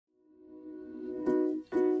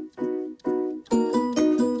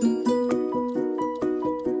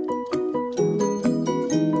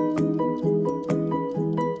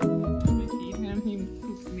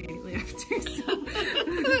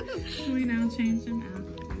change him after.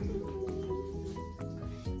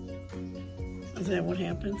 Is that what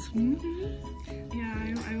happens?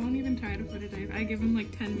 Yeah, I won't even try to put a diaper. I give him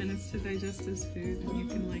like 10 minutes to digest his food, and you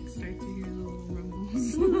can like start to hear the little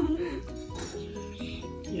rumbles.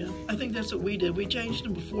 Yeah, I think that's what we did. We changed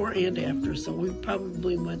him before and after, so we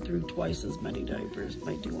probably went through twice as many diapers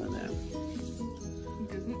by doing that. He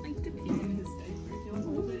doesn't like to pee in his diaper. He'll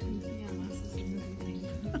hold it and pee unless it's in everything.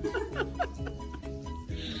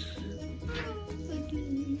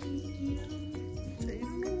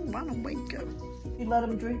 I don't wake up. You let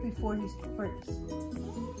him drink before he sprints. It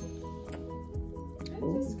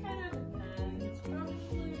just kind of depends.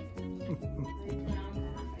 Probably like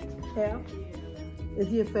Yeah. Is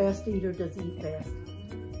he a fast eater? Does he eat fast?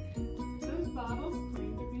 those bottles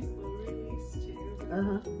claim to be slow release too. But I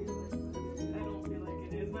don't feel like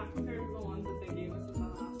it is. Not compared to the ones that they gave us at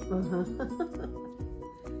the hospital.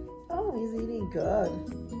 Oh, he's eating good.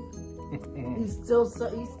 He's still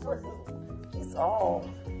all.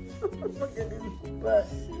 Look at his butt.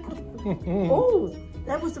 Oh,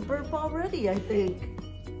 that was a burp already, I think.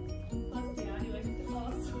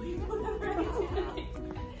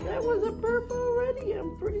 That was a burp already,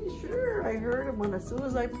 I'm pretty sure. I heard him as soon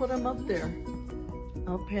as I put him up there.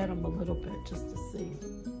 I'll pat him a little bit just to see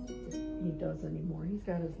if he does anymore. He's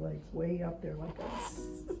got his legs way up there like us.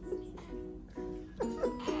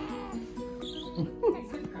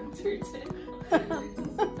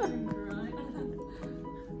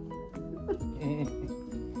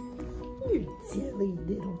 You silly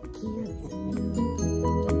little kids.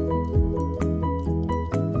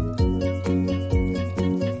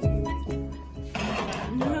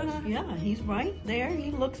 Yeah, he's right there.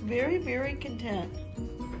 He looks very, very content.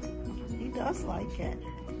 He does like it.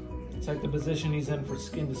 It's like the position he's in for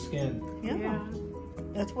skin to skin. Yeah.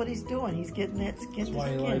 That's what he's doing. He's getting that skin to skin. That's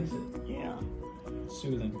why he likes it. Yeah.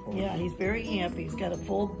 Soothing for Yeah, he's very happy. He's got a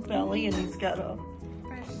full belly and he's got a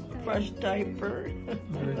fresh diaper.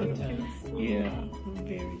 Very content. Yeah,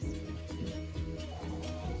 very sweet.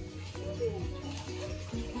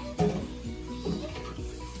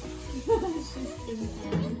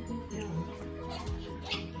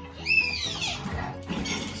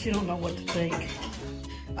 She don't know what to think.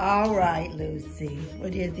 All right, Lucy.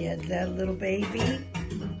 What is that? Is that a little baby?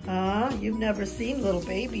 Huh? You've never seen little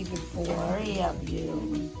baby before, have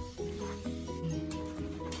you?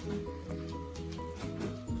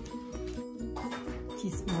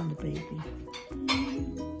 She's smelled the baby.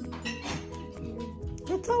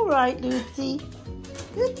 It's all right, Lucy.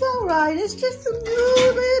 It's all right. It's just a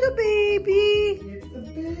little baby. It's a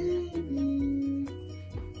baby.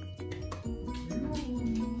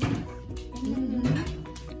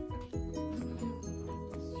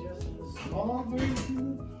 Small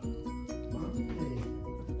version of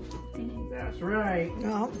Mommy. That's right.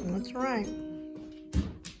 No, that's right.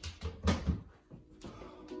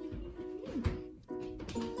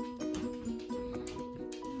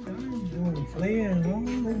 I'm doing flying all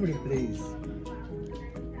over the place.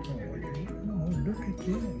 Oh, look at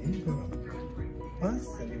that. He's gonna fuss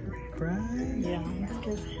and cry. Yeah, it's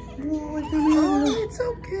because. Oh, It's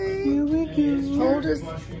okay. You're wicked. Hold us.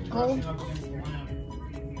 Hold.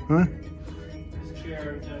 Huh? His chair,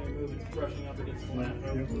 every time you move, it's brushing up against the lamp.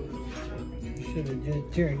 You should have just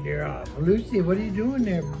turned her off. Lucy, what are you doing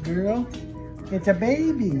there, girl? It's a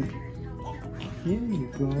baby. Here you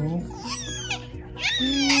go. Oh,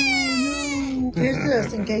 no. Here's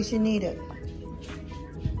this in case you need it.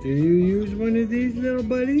 Do you use one of these, little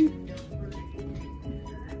buddy?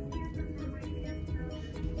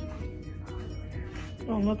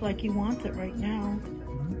 Don't look like he wants it right now.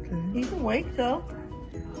 Okay. He's awake though.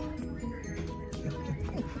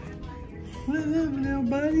 What's up, little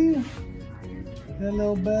buddy? That a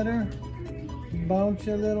little better? Bounce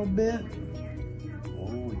a little bit?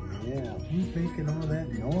 Oh, yeah. Who's making all that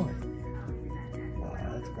noise? Oh,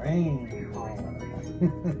 that's great.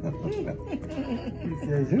 He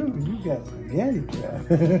says, ooh, you got spaghetti crap.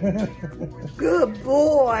 Good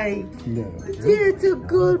boy. No. That's a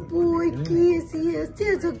good boy, Cassius.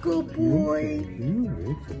 That's a good boy.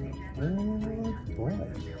 You, it's a good boy.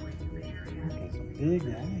 Look at some big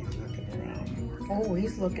eyes looking around. Oh,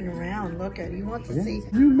 he's looking around. Look at it. He wants to see.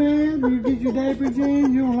 You mad? You get your diaper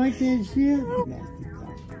changed? You don't like that shit? Nasty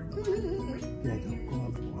dog. Yeah, don't go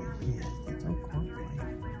up, boy. Yes, don't go up, boy.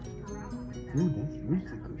 Ooh, that's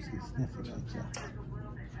Lucy Goosey sniffing up there.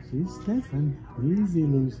 She's sniffing. Easy,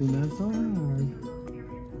 Lucy, not so hard.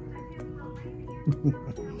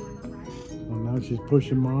 Well, now she's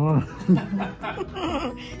pushing my arm.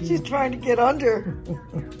 She's trying to get under.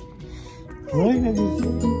 Look at this.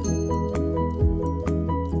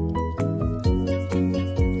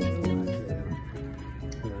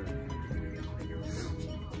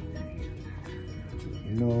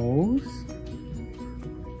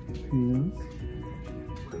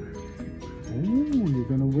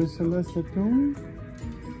 us a tune?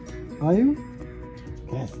 Are you?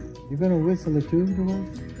 Cassius, you gonna whistle a tune to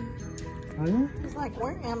us? Are you? He's like,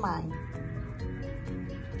 where am I?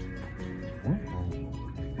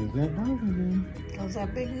 Who's that dog again? Because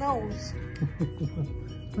that big nose.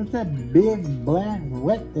 What's that big black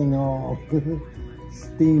wet thing all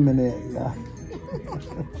steaming at ya?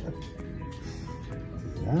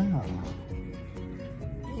 Yeah.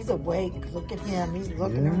 He's awake. Look at him. He's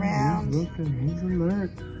looking around. He's looking. He's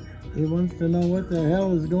alert. He wants to know what the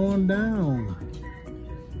hell is going down.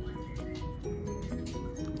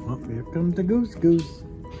 Oh, here comes the goose.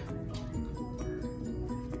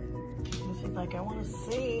 He's like, I want to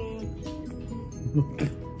see.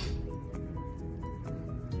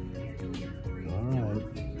 All right.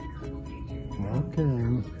 Okay.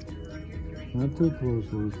 Not too close,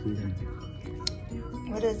 Lucy.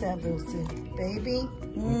 What is that, Lucy? Baby?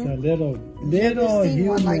 It's a little Never seen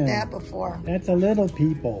human. one like that before. That's a little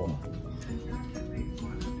people.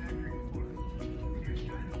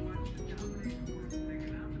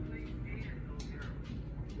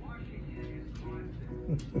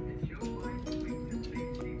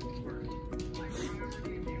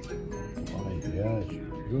 Oh yes,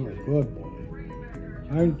 you're a good boy,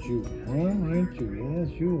 aren't you? Huh? Aren't you? Yes,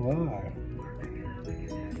 you are.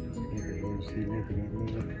 Look at Lucy looking at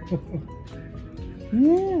me.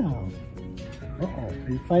 Yeah. Uh-oh,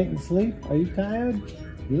 you fighting sleep? Are you tired?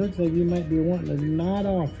 You looks like you might be wanting to nod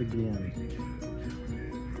off again.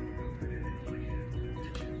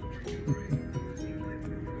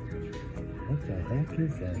 What the heck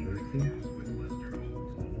is that, Lucy?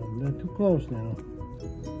 Not too close now.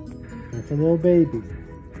 That's a little baby.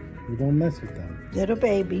 You don't mess with them. Little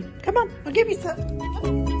baby. Come on, I'll give you some.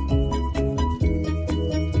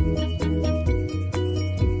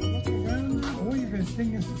 Oh, you're going to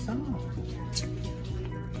sing us a song.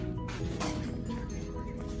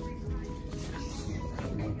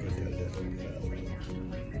 Look at that little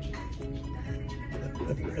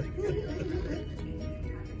fella.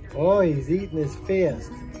 Oh, he's eating his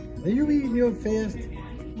fist. Are you eating your fist?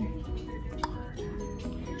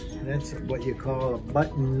 That's what you call a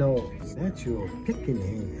button nose. That's your picking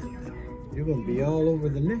hand. You're going to be all over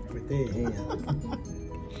the neck with that hand.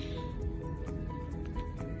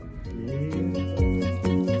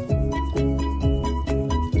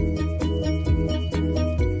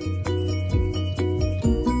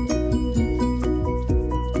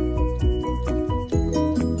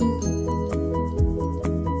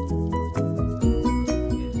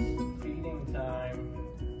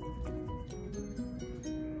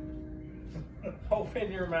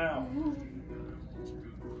 Open your mouth.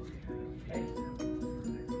 Hey.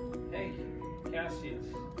 Hey, Cassius.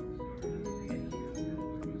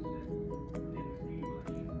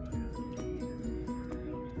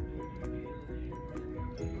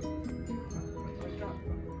 Wake up.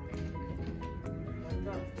 Wake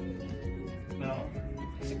up. No.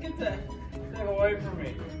 So get that thing away from me.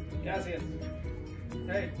 Cassius.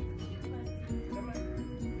 Hey. Come on.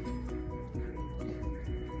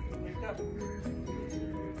 Wake up.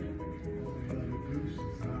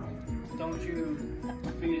 Don't you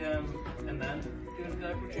feed him and then do the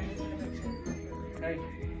diaper change? Hey,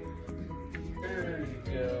 there you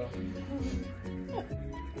go.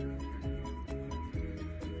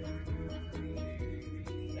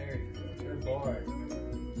 There you go. Good boy.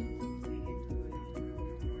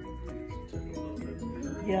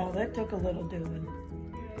 Yeah, that took a little doing.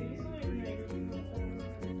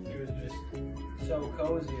 He was just so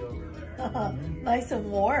cozy over there. Nice and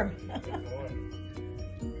warm. Good boy.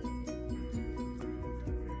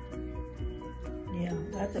 Yeah,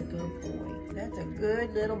 that's a good boy. That's a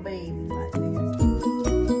good little baby right there.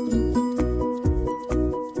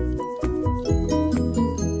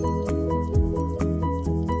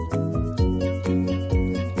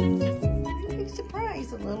 You'd be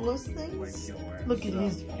surprised, the littlest things. Look at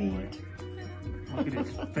his feet. Look at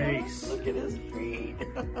his face. Look at his feet.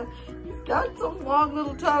 He's got some long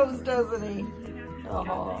little toes, doesn't he?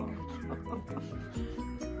 Oh.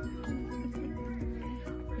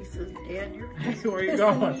 He says, Dad, you're Where are you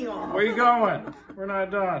going? Where are you going? We're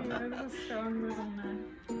not done. There's a strong little man.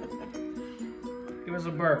 Give us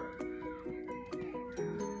a burp.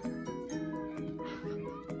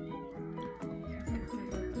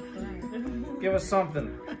 Give us something.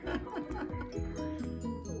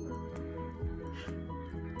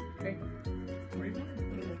 Hey, where are you going?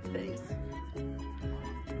 Look at his face.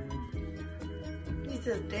 He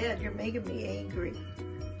says, Dad, you're making me angry.